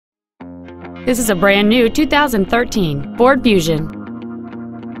This is a brand new 2013 Ford Fusion.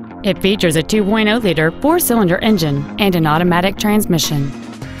 It features a 2.0-liter four-cylinder engine and an automatic transmission.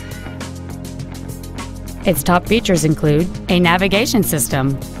 Its top features include a navigation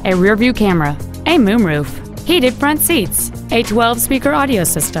system, a rear-view camera, a moonroof, heated front seats, a 12-speaker audio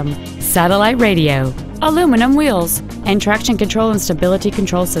system, satellite radio, aluminum wheels, and traction control and stability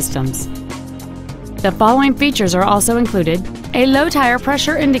control systems. The following features are also included: a low tire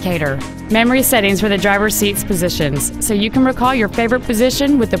pressure indicator, memory settings for the driver's seat's positions so you can recall your favorite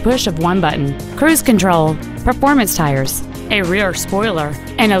position with the push of one button, cruise control, performance tires, a rear spoiler,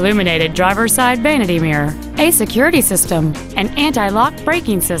 an illuminated driver's side vanity mirror, a security system, an anti-lock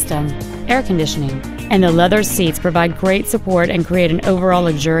braking system, air conditioning, and the leather seats provide great support and create an overall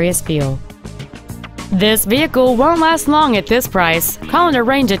luxurious feel. This vehicle won't last long at this price. Call and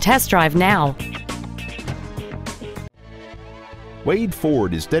arrange a test drive now. Wade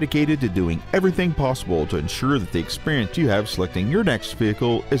Ford is dedicated to doing everything possible to ensure that the experience you have selecting your next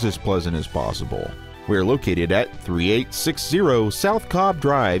vehicle is as pleasant as possible. We are located at 3860 South Cobb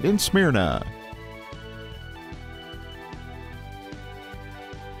Drive in Smyrna.